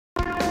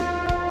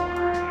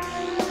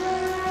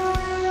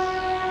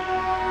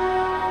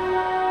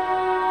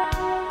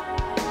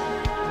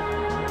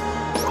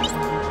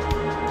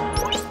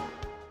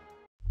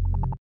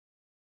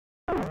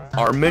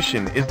Our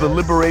mission is the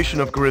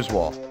liberation of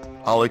Grisswall.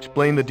 I'll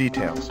explain the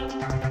details.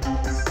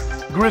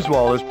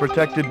 Grisswall is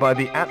protected by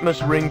the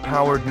Atmos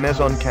ring-powered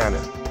meson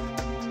cannon.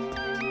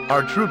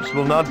 Our troops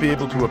will not be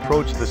able to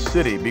approach the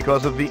city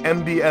because of the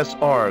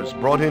MBSRs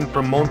brought in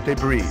from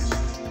Montebrise.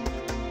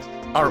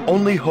 Our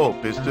only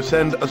hope is to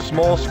send a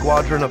small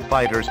squadron of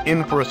fighters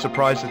in for a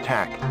surprise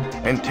attack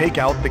and take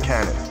out the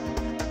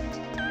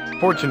cannon.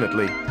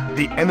 Fortunately,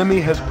 the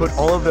enemy has put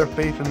all of their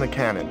faith in the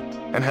cannon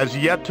and has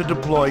yet to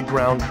deploy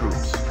ground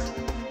troops.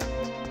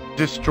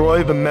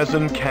 Destroy the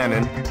meson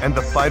cannon and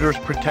the fighters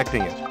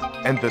protecting it,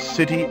 and the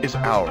city is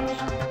ours.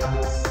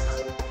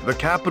 The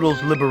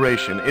capital's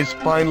liberation is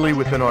finally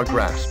within our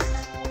grasp.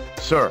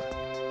 Sir,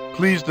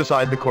 please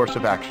decide the course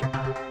of action.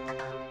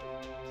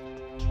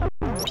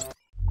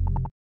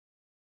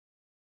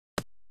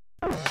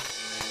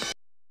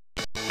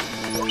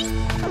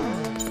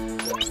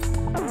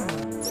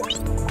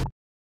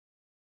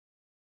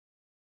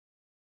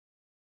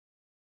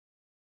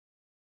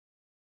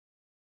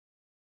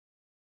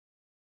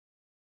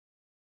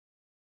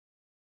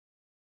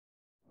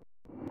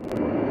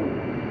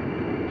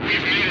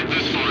 We've made it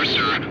this far,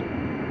 sir.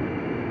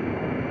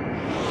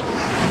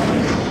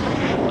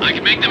 I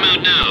can make them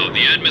out now.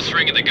 The atmos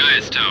ring at the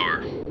Gaius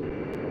Tower.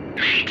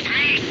 Makes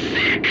me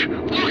sick.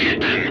 Look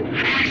at them,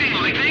 acting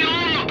like they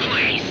own the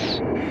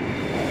place.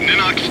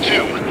 Ninox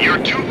 2,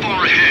 you're too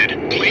far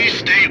ahead. Please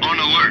stay on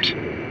alert.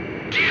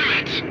 Damn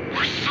it!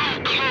 We're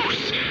so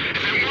close.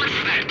 If it weren't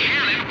for that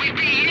cannon, we'd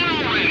be in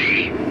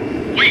already.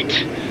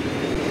 Wait!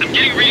 I'm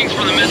getting readings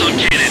from the meson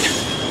cannon.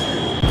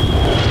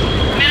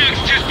 Ninox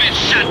 2's been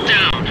shut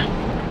down.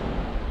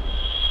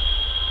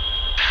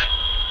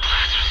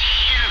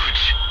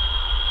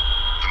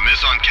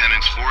 Meson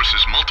cannon's force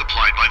is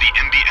multiplied by the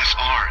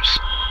MBSRs.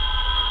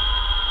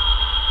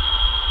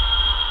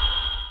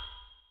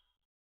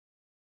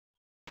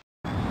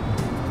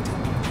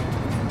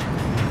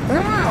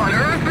 What on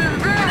earth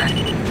is that?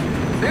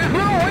 There's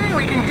no way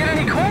we can get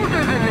any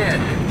closer than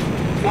this.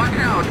 Watch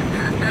out,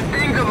 that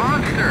thing's a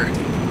monster.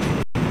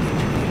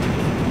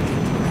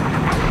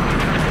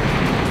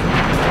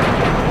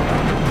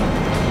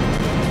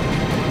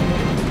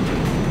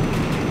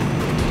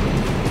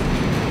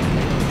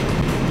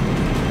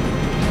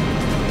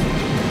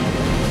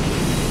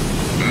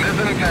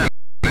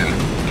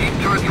 Keep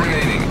charge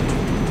remaining.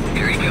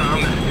 Here he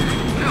comes.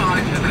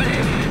 Dodge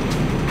this.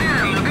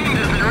 Damn, the beam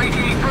doesn't reach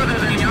any further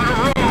than the outer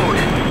road.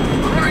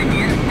 Right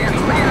here, and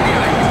land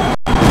it.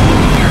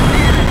 You're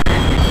dead.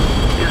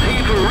 Is he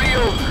for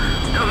real?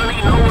 Doesn't he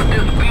know what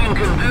this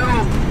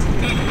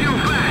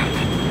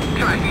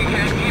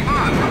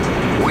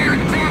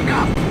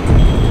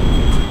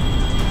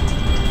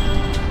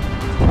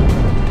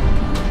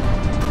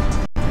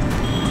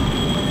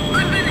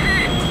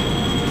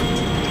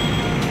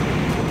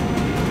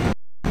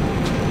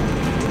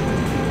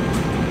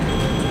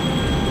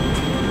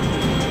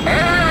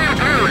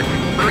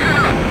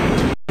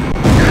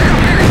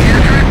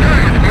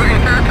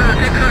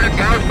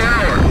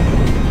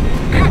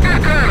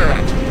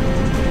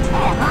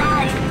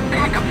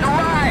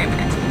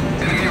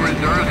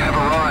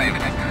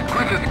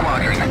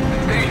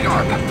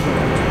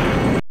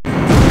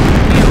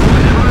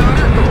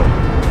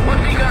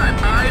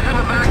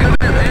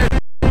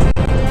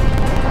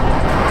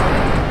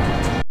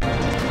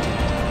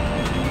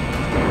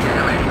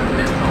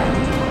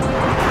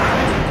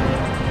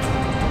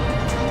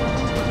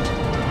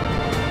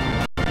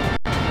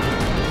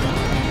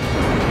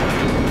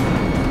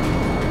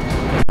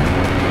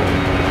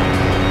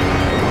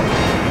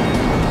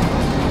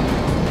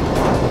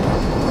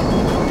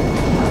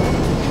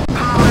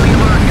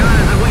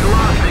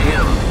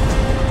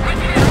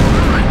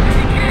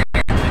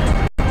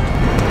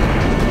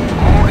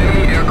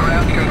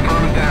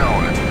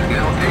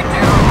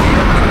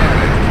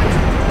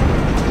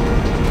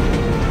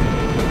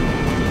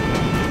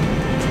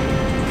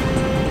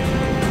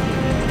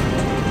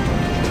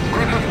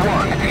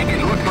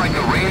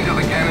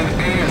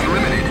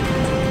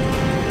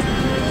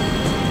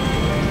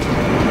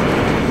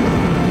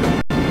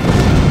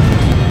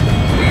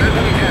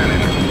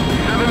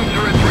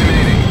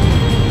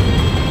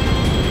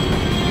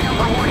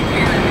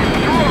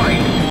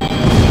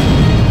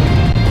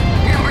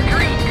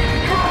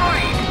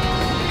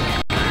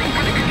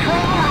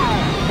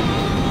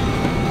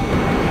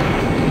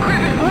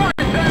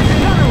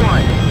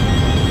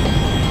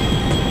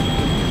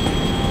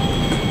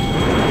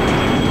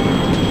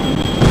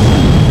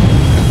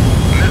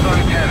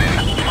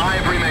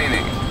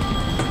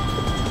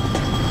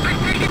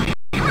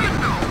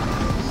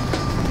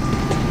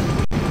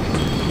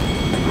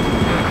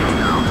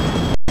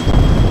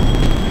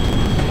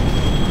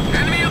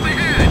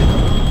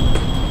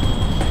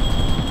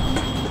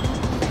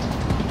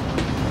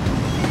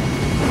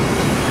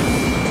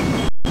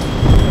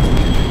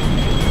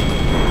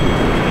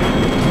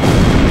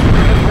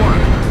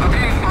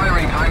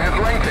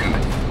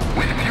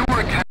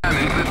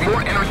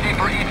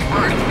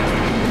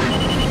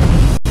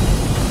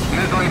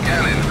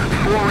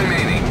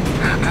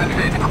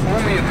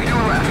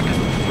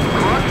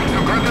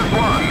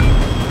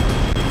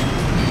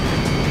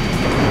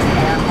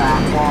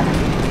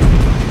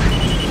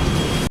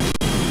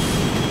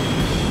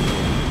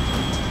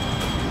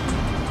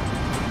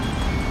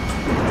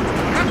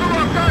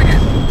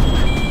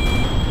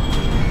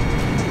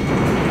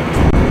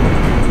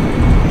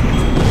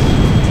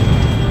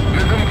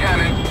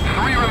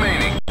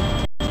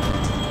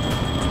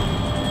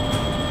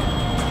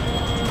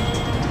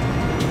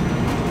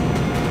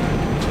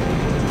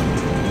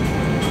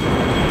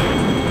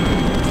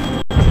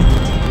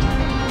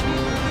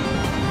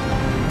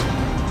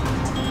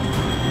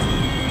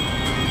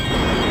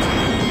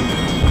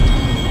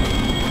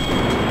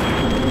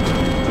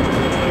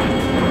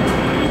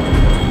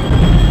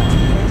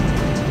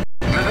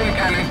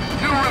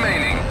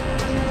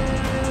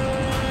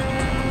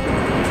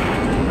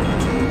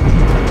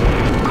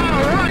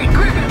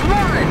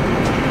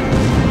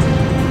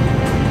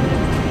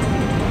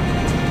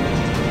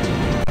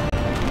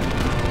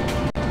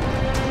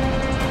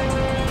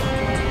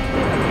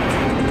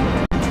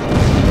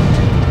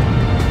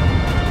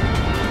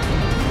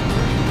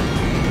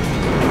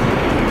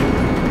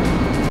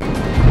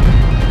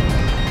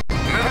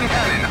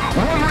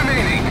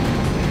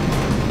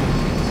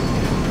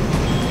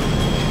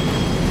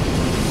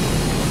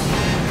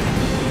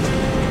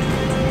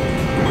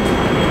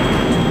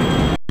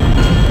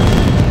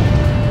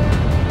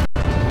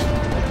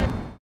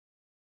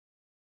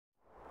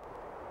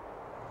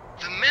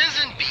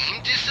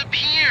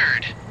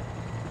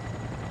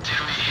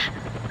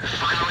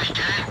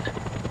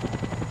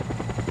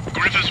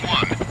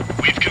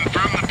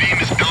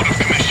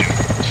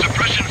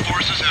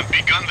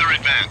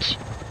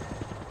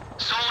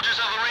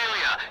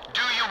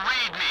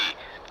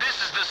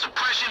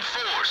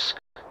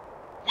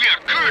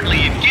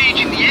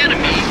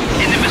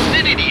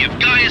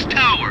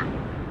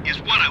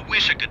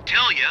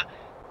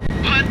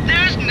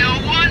No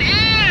one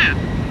here!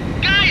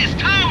 Gaia's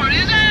tower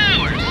is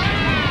ours!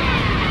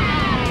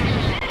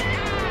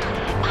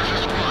 This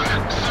is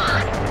one, sir.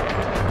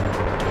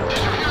 Did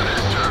you hear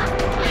this, sir?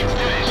 We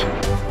did it.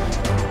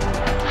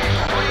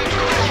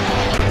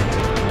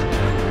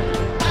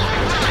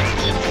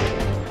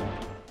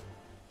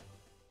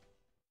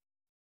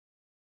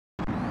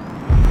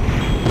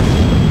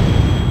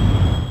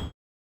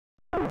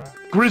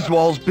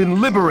 Grisswall's been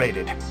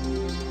liberated.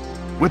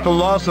 With the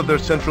loss of their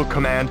central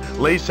command,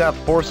 LASAF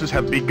forces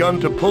have begun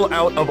to pull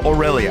out of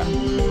Aurelia.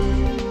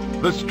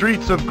 The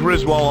streets of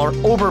Grisswall are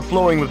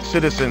overflowing with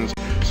citizens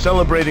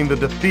celebrating the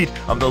defeat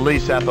of the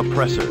LASAF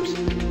oppressors.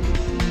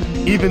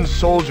 Even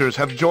soldiers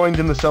have joined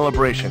in the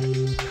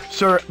celebration.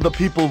 Sir, the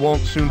people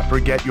won't soon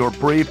forget your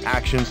brave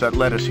actions that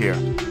led us here.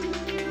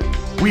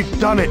 We've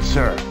done it,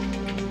 sir.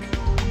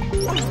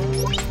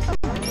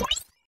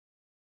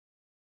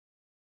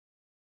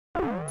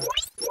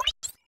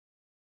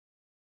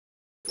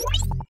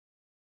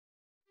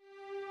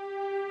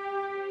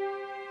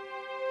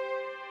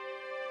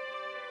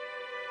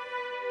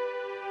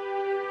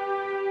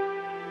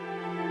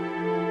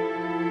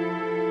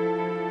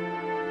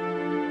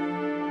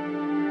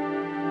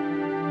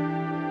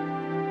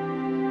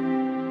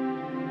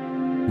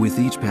 With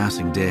each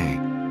passing day,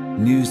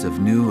 news of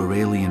new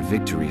Aurelian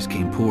victories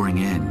came pouring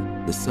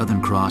in. The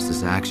Southern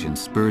Cross's action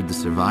spurred the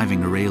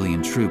surviving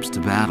Aurelian troops to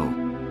battle.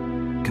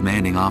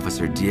 Commanding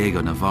Officer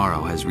Diego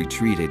Navarro has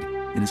retreated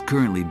and is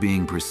currently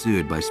being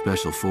pursued by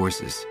Special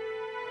Forces.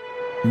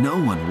 No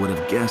one would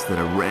have guessed that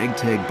a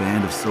ragtag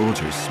band of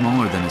soldiers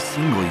smaller than a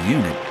single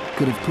unit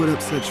could have put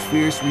up such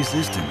fierce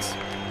resistance.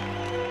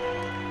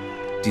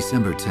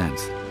 December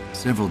 10th,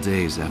 several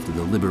days after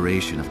the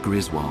liberation of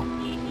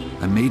Grisswall,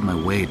 I made my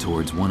way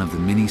towards one of the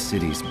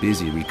mini-cities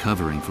busy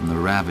recovering from the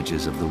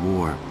ravages of the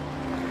war.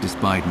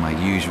 Despite my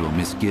usual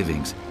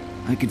misgivings,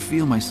 I could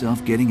feel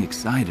myself getting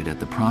excited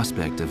at the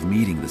prospect of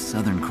meeting the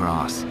Southern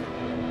Cross.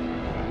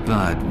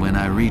 But when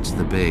I reached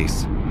the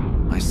base,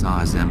 I saw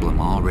his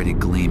emblem already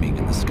gleaming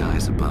in the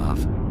skies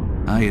above.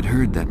 I had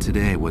heard that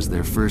today was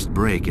their first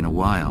break in a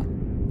while,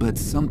 but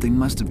something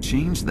must have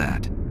changed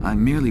that. I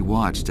merely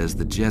watched as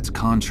the jet's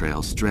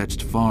contrail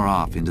stretched far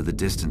off into the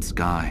distant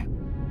sky.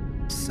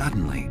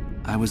 Suddenly,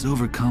 I was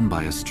overcome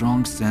by a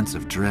strong sense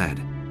of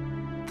dread.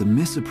 The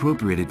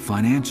misappropriated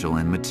financial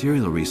and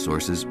material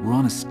resources were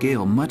on a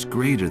scale much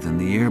greater than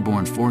the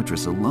airborne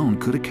fortress alone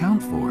could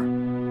account for.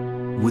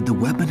 Would the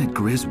weapon at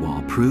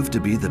Grisswall prove to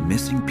be the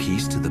missing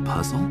piece to the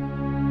puzzle?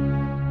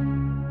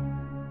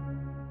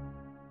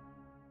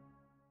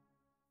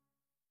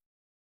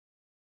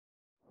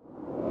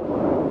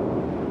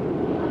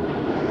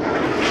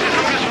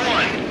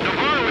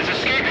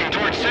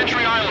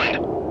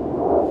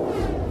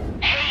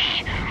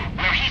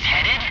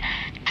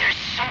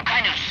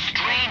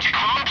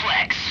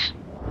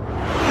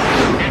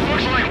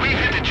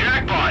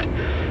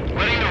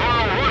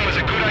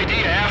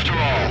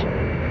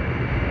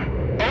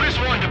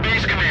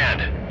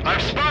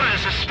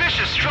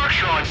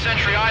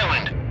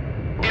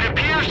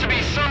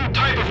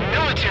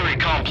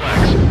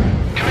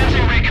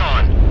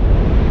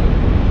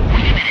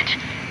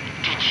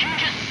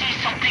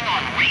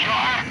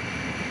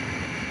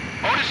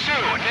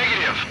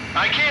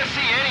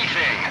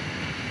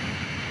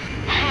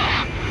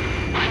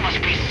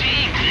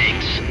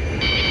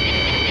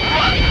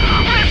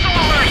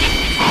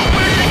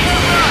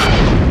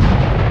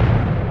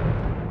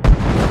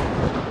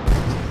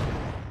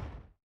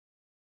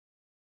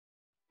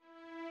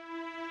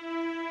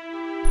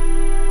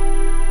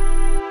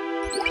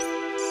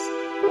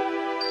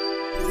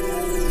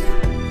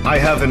 I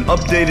have an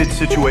updated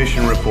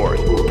situation report.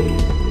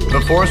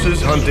 The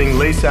forces hunting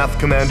LASAF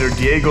Commander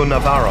Diego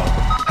Navarro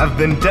have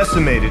been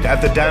decimated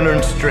at the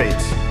Danern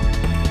Straits.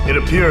 It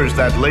appears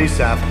that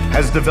LASAF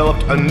has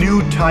developed a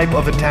new type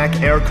of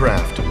attack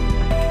aircraft.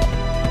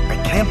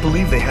 I can't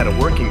believe they had a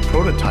working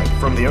prototype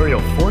from the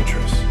aerial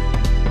fortress.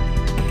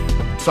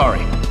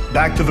 Sorry,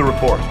 back to the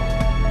report.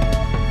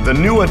 The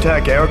new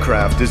attack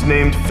aircraft is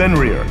named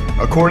Fenrir,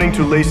 according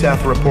to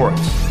LASAF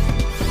reports.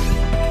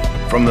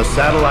 From the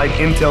satellite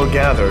intel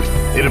gathered,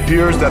 it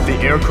appears that the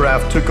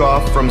aircraft took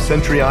off from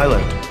Sentry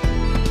Island.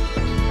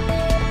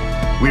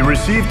 We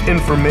received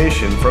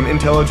information from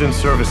intelligence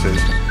services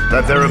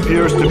that there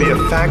appears to be a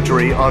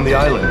factory on the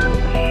island.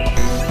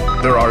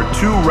 There are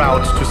two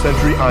routes to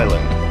Sentry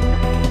Island.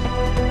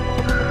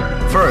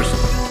 First,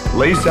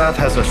 LASAF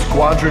has a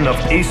squadron of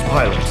ace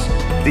pilots,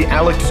 the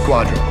Alex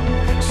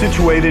Squadron,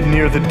 situated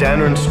near the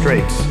Danern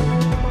Straits.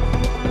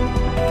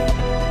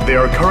 They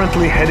are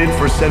currently headed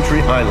for Sentry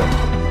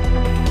Island.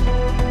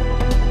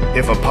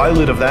 If a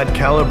pilot of that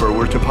caliber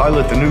were to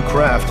pilot the new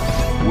craft,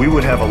 we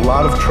would have a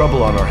lot of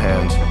trouble on our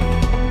hands.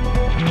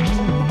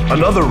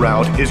 Another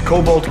route is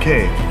Cobalt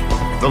Cave,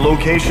 the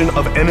location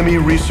of enemy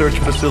research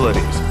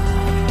facilities.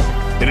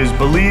 It is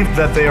believed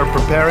that they are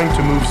preparing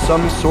to move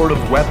some sort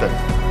of weapon.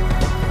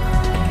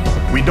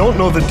 We don't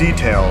know the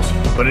details,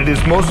 but it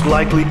is most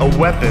likely a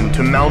weapon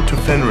to mount to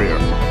Fenrir.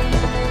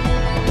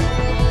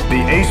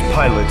 The ace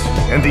pilots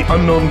and the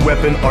unknown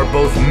weapon are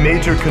both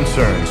major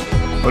concerns,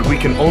 but we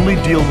can only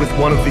deal with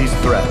one of these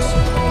threats.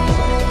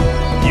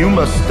 You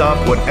must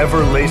stop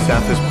whatever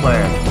Lasaf has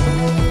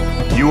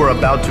planned. You are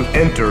about to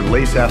enter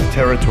Lasaf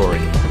territory.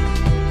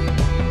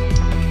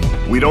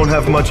 We don't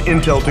have much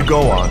intel to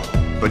go on,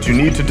 but you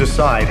need to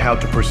decide how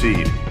to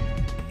proceed.